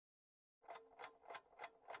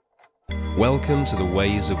Welcome to The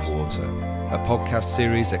Ways of Water, a podcast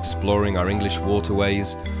series exploring our English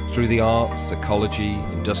waterways through the arts, ecology,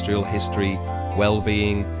 industrial history,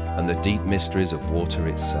 well-being, and the deep mysteries of water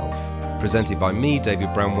itself. Presented by me,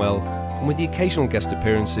 David Bramwell, and with the occasional guest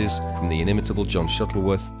appearances from the inimitable John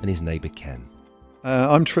Shuttleworth and his neighbour Ken.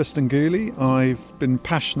 I'm Tristan Gooley. I've been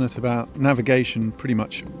passionate about navigation pretty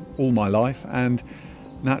much all my life and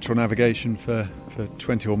natural navigation for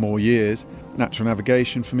 20 or more years. Natural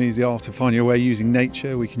navigation for me is the art of finding a way using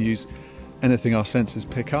nature. We can use anything our senses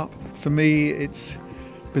pick up. For me, it's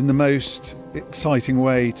been the most exciting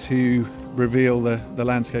way to reveal the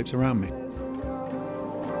landscapes around me.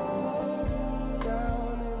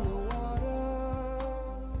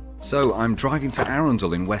 So I'm driving to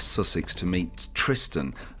Arundel in West Sussex to meet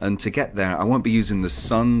Tristan, and to get there I won't be using the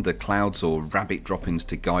sun, the clouds or rabbit droppings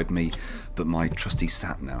to guide me, but my trusty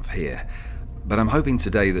sat-nav here. But I'm hoping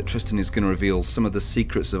today that Tristan is going to reveal some of the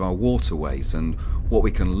secrets of our waterways and what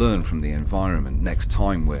we can learn from the environment next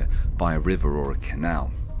time we're by a river or a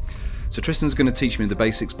canal. So Tristan's going to teach me the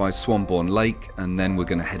basics by Swanbourne Lake, and then we're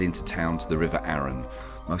going to head into town to the River Arun.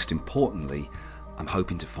 Most importantly, I'm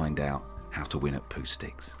hoping to find out how to win at Pooh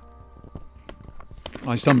Sticks.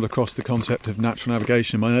 I stumbled across the concept of natural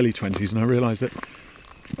navigation in my early 20s, and I realised that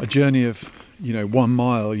a journey of 1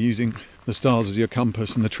 mile using the stars as your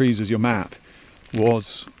compass and the trees as your map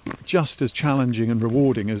was just as challenging and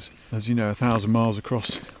rewarding as 1,000 miles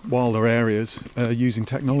across wilder areas using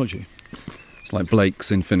technology. It's like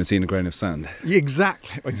Blake's Infinity in a Grain of Sand.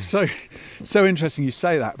 Exactly. It's so interesting you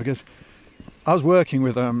say that, because I was working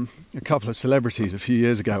with a couple of celebrities a few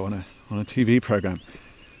years ago on a TV programme,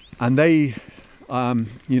 and they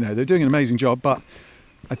they're doing an amazing job, but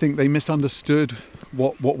I think they misunderstood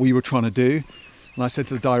what we were trying to do. And I said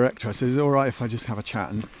to the director, I said, is it all right if I just have a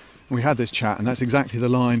chat? And we had this chat, and that's exactly the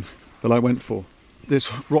line that I went for. This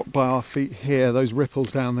rock by our feet here, those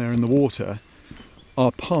ripples down there in the water,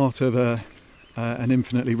 are part of an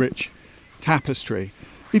infinitely rich tapestry.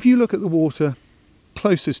 If you look at the water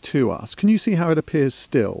closest to us, can you see how it appears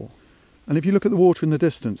still? And if you look at the water in the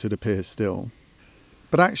distance, it appears still.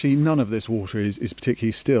 But actually none of this water is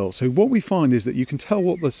particularly still. So what we find is that you can tell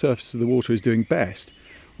what the surface of the water is doing best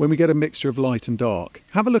when we get a mixture of light and dark.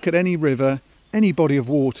 Have a look at any river, any body of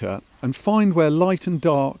water, and find where light and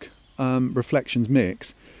dark reflections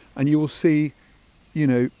mix, and you will see,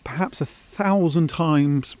 perhaps 1,000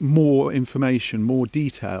 times more information, more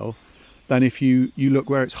detail, than if you look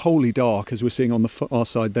where it's wholly dark, as we're seeing on the far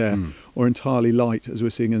side there, or entirely light, as we're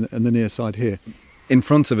seeing in the near side here. In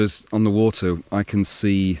front of us on the water I can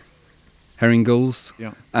see herring gulls,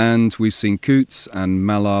 and we've seen coots and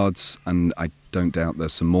mallards, and I don't doubt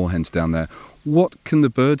there's some moorhens down there. What can the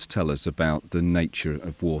birds tell us about the nature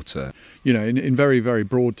of water? In very, very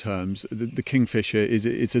broad terms, the kingfisher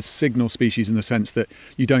it's a signal species in the sense that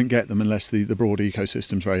you don't get them unless the broader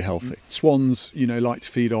ecosystem's very healthy. Swans, like to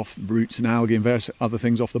feed off roots and algae and various other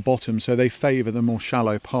things off the bottom, so they favour the more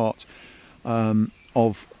shallow part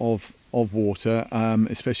of water,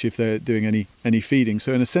 especially if they're doing any feeding.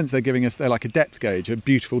 So in a sense they're like a depth gauge, a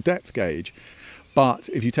beautiful depth gauge. But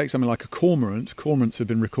if you take something like a cormorants have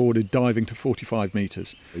been recorded diving to 45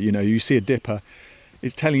 metres. You see a dipper,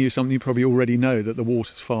 it's telling you something you probably already know, that the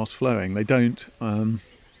water's fast flowing. They don't,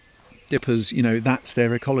 dippers, that's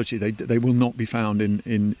their ecology. They will not be found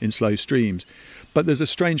in slow streams. But there's a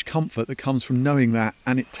strange comfort that comes from knowing that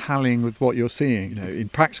and it tallying with what you're seeing. In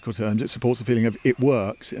practical terms, it supports the feeling of it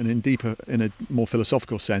works, and in a more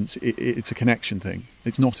philosophical sense, it's a connection thing.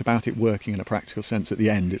 It's not about it working in a practical sense at the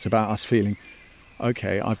end. It's about us feeling,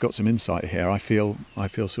 okay, I've got some insight here. I feel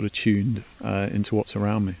sort of tuned into what's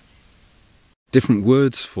around me. Different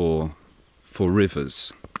words for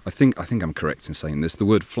rivers. I think I'm correct in saying this. The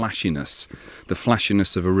word flashiness, the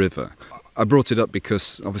flashiness of a river. I brought it up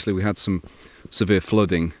because obviously we had some severe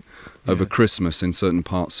flooding over Christmas in certain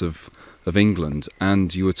parts of England,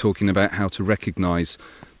 and you were talking about how to recognise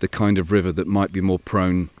the kind of river that might be more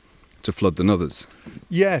prone to flood than others.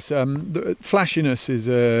 Yes, the flashiness is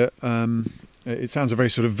it sounds a very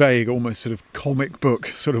sort of vague, almost sort of comic book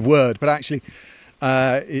sort of word, but actually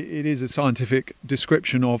it is a scientific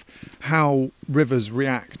description of how rivers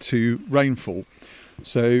react to rainfall.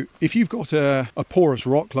 So if you've got a porous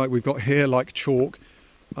rock like we've got here, like chalk,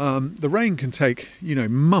 the rain can take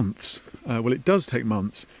months. Well, it does take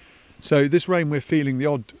months. So this rain we're feeling the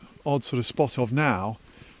odd sort of spot of now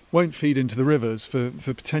won't feed into the rivers for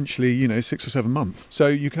potentially 6 or 7 months. So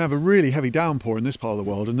you can have a really heavy downpour in this part of the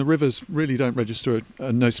world, and the rivers really don't register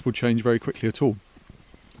a noticeable change very quickly at all.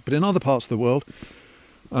 But in other parts of the world,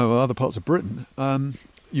 other parts of Britain,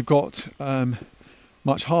 you've got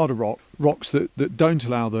much harder rocks that don't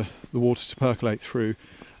allow the water to percolate through,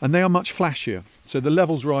 and they are much flashier. So the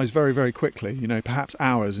levels rise very, very quickly, perhaps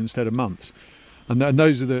hours instead of months. And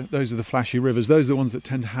those are the flashy rivers. Those are the ones that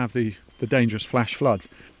tend to have the dangerous flash floods.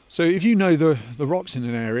 So if you know the rocks in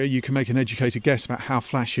an area, you can make an educated guess about how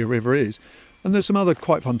flashy a river is. And there's some other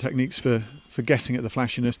quite fun techniques for guessing at the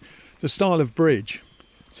flashiness. The style of bridge.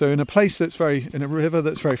 So in a river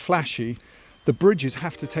that's very flashy, the bridges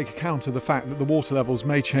have to take account of the fact that the water levels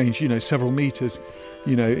may change, several meters,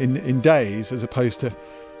 in days, as opposed to,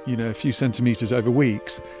 a few centimeters over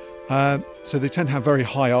weeks. So they tend to have very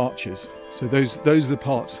high arches. So those are the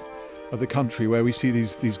parts of the country where we see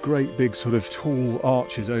these great big sort of tall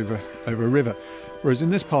arches over a river. Whereas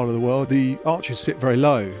in this part of the world, the arches sit very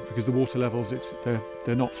low because the water levels,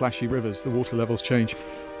 they're not flashy rivers. The water levels change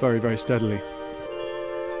very, very steadily.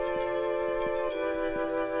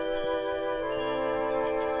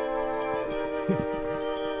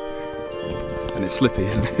 And it's slippy,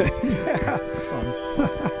 isn't it? Yeah,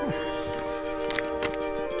 fun.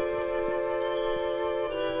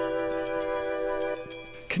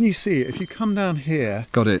 Can you see it? If you come down here...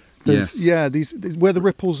 Got it, yes. Yeah, these where the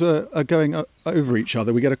ripples are going over each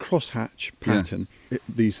other, we get a crosshatch pattern. Yeah.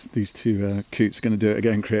 These two coots are going to do it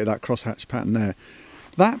again, create that crosshatch pattern there.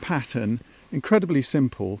 That pattern, incredibly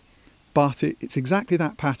simple, but it's exactly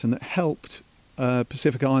that pattern that helped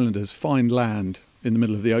Pacific Islanders find land in the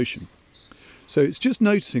middle of the ocean. So it's just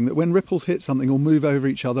noticing that when ripples hit something or move over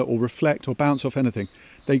each other or reflect or bounce off anything,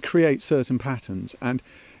 they create certain patterns. And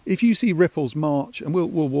if you see ripples march, and we'll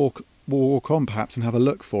walk on perhaps and have a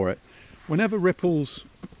look for it, whenever ripples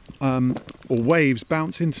or waves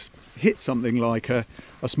hit something like a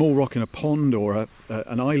small rock in a pond or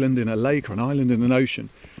an island in a lake or an island in an ocean,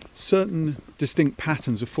 certain distinct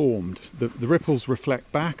patterns are formed. The ripples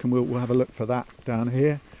reflect back, and we'll have a look for that down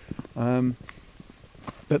here.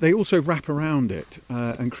 But they also wrap around it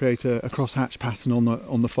and create a crosshatch pattern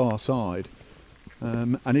on the far side.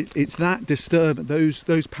 And it's that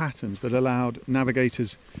those patterns that allowed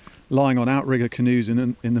navigators lying on outrigger canoes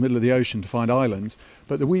in the middle of the ocean to find islands,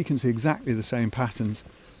 but that we can see exactly the same patterns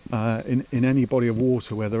in any body of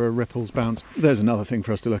water where there are ripples bounce. There's another thing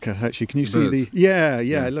for us to look at, actually. Can you see the... Yeah,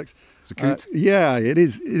 it looks... It's a coot? Yeah, it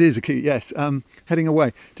is a coot, yes. Heading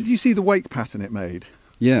away. Did you see the wake pattern it made?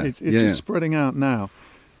 Yeah. It's just spreading out now.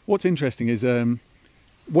 What's interesting is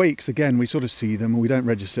wakes, again, we sort of see them and we don't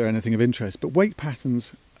register anything of interest, but wake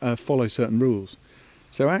patterns follow certain rules.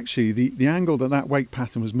 So actually the angle that wake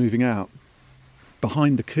pattern was moving out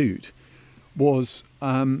behind the coot was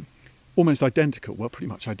almost identical, well, pretty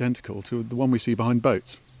much identical to the one we see behind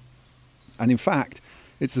boats. And in fact,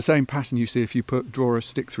 it's the same pattern you see if you draw a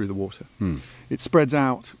stick through the water. It spreads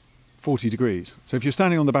out 40 degrees. So if you're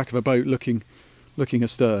standing on the back of a boat looking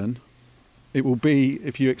astern, it will be,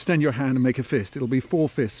 if you extend your hand and make a fist, it'll be 4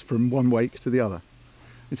 fists from one wake to the other.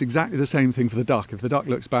 It's exactly the same thing for the duck. If the duck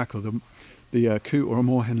looks back or the coot or a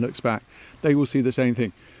moorhen looks back, they will see the same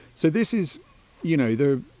thing. So this is,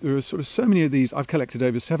 there are sort of so many of these. I've collected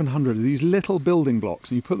over 700 of these little building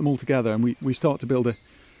blocks, and you put them all together and we start to build a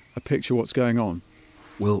picture of what's going on.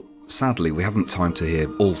 Well, sadly, we haven't time to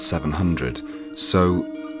hear all 700, so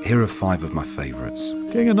here are 5 of my favourites.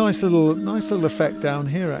 Getting a nice little effect down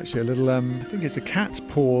here, actually. A little, I think it's a cat's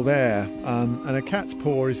paw there, and a cat's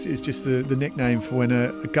paw is just the nickname for when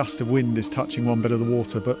a gust of wind is touching one bit of the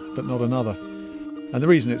water, but not another. And the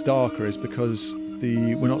reason it's darker is because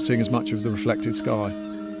we're not seeing as much of the reflected sky.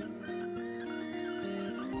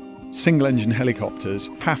 Single-engine helicopters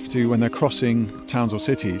have to, when they're crossing towns or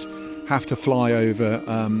cities, have to fly over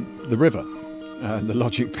the river. The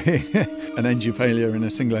logic being an engine failure in a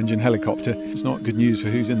single-engine helicopter. It's not good news for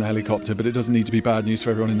who's in the helicopter, but it doesn't need to be bad news for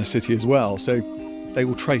everyone in the city as well. So they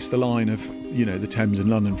will trace the line of, the Thames in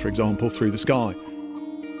London, for example, through the sky.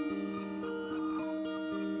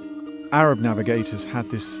 Arab navigators had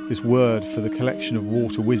this word for the collection of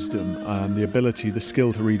water wisdom, the ability, the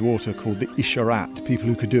skill to read water, called the isharat. People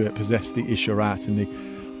who could do it possessed the isharat, and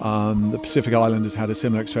the Pacific Islanders had a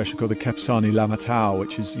similar expression called the Kepsani Lamatau,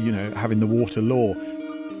 which is, having the water law.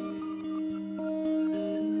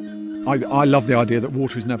 I love the idea that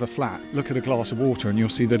water is never flat. Look at a glass of water and you'll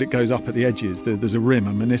see that it goes up at the edges. There's a rim,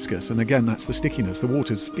 a meniscus, and again, that's the stickiness. The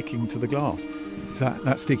water's sticking to the glass. It's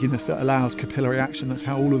that stickiness that allows capillary action. That's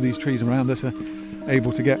how all of these trees around us are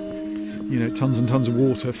able to get, tons and tons of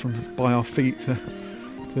water from by our feet to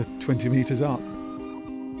 20 metres up.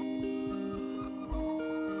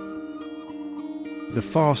 The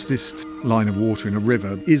fastest line of water in a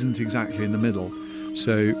river isn't exactly in the middle.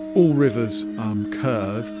 So all rivers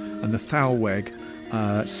curve, and the Thalweg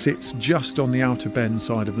sits just on the outer bend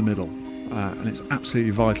side of the middle. and it's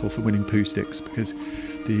absolutely vital for winning Pooh Sticks, because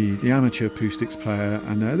the amateur Pooh Sticks player,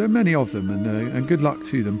 and there are many of them, and good luck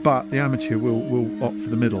to them, but the amateur will opt for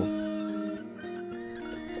the middle.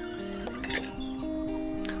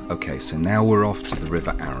 Okay, so now we're off to the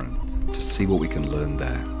River Arun to see what we can learn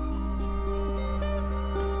there.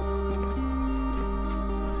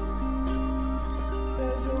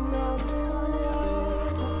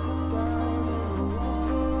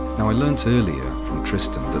 Now, I learnt earlier from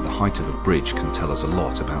Tristan that the height of a bridge can tell us a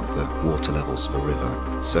lot about the water levels of a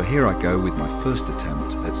river. So here I go with my first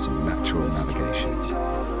attempt at some natural navigation.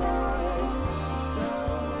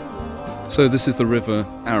 So this is the River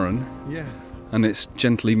Arun. Yeah. And it's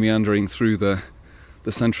gently meandering through the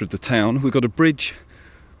centre of the town. We've got a bridge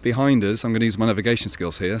behind us. I'm going to use my navigation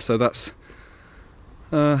skills here. So that's,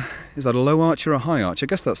 is that a low arch or a high arch? I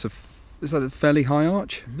guess is that a fairly high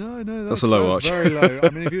arch? No, that's a low arch. Very low. I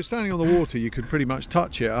mean, if you're standing on the water, you could pretty much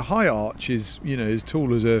touch it. A high arch is, as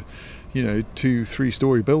tall as a, 2-3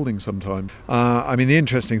 story building sometimes. I mean, the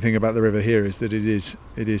interesting thing about the river here is that it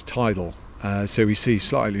is tidal. So we see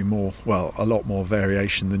slightly more, well, a lot more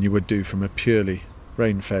variation than you would do from a purely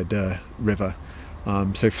rain-fed river.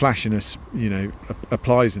 So flashiness,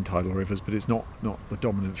 applies in tidal rivers, but it's not the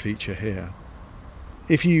dominant feature here.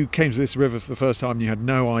 If you came to this river for the first time and you had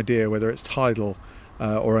no idea whether it's tidal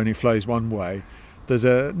or only flows one way, there's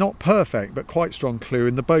a not perfect but quite strong clue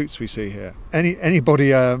in the boats we see here.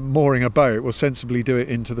 Anybody mooring a boat will sensibly do it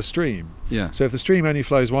into the stream. Yeah. So if the stream only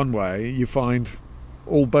flows one way, you find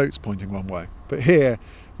all boats pointing one way. But here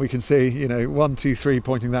we can see, 1, 2, 3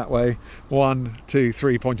 pointing that way, 1, 2,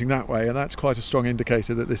 3 pointing that way, and that's quite a strong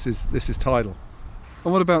indicator that this is tidal.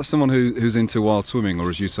 And what about someone who's into wild swimming, or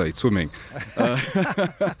as you say, swimming? Are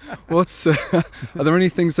there any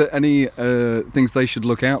things things they should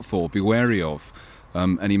look out for, be wary of?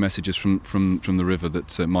 Any messages from the river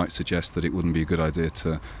that might suggest that it wouldn't be a good idea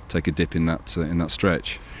to take a dip in that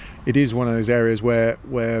stretch? It is one of those areas where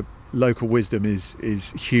local wisdom is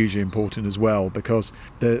hugely important as well, because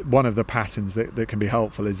one of the patterns that can be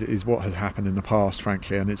helpful is what has happened in the past,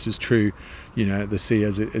 frankly, and it's as true at the sea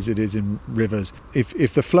as it is in rivers.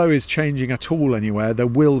 If the flow is changing at all anywhere, there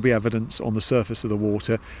will be evidence on the surface of the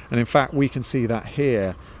water, and in fact we can see that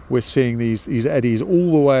here. We're seeing these eddies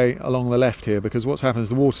all the way along the left here, because what's happened is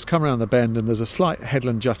the water's come around the bend and there's a slight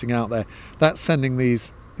headland jutting out there. That's sending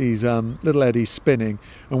these little eddies spinning,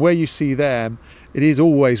 and where you see them, it is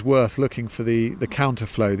always worth looking for the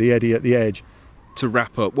counterflow, the eddy at the edge. To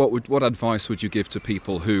wrap up, what advice would you give to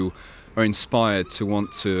people who are inspired to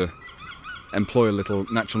want to employ a little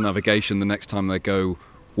natural navigation the next time they go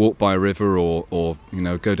walk by a river or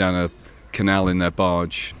go down a canal in their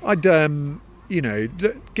barge? I'd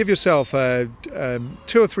give yourself 2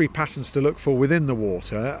 or 3 patterns to look for within the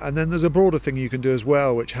water, and then there's a broader thing you can do as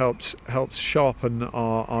well, which helps sharpen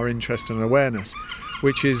our interest and awareness,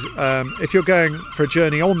 which is if you're going for a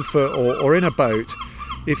journey on foot or in a boat,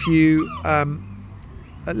 if you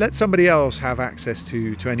let somebody else have access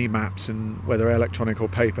to any maps, and whether electronic or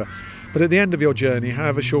paper, but at the end of your journey,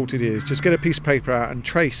 however short it is, just get a piece of paper out and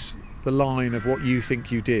trace the line of what you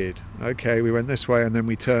think you did. Okay, we went this way and then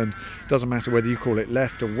we turned, doesn't matter whether you call it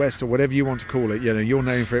left or west or whatever you want to call it, your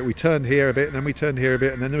name for it. We turned here a bit and then we turned here a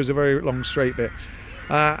bit and then there was a very long straight bit.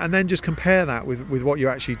 And then just compare that with what you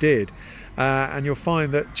actually did. And you'll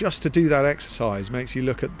find that just to do that exercise makes you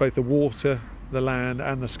look at both the water, the land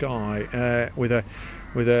and the sky with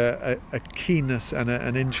a keenness and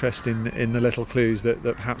an interest in the little clues that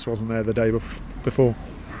perhaps wasn't there the day before.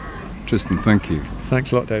 Tristan, thank you.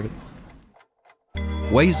 Thanks a lot, David.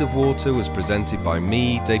 Ways of Water was presented by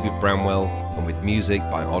me, David Bramwell, and with music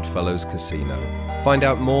by Oddfellows Casino. Find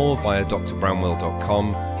out more via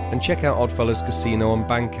drbramwell.com and check out Oddfellows Casino on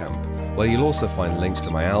Bandcamp, where you'll also find links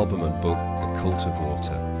to my album and book, The Cult of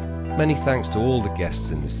Water. Many thanks to all the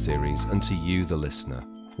guests in this series and to you, the listener.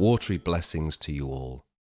 Watery blessings to you all.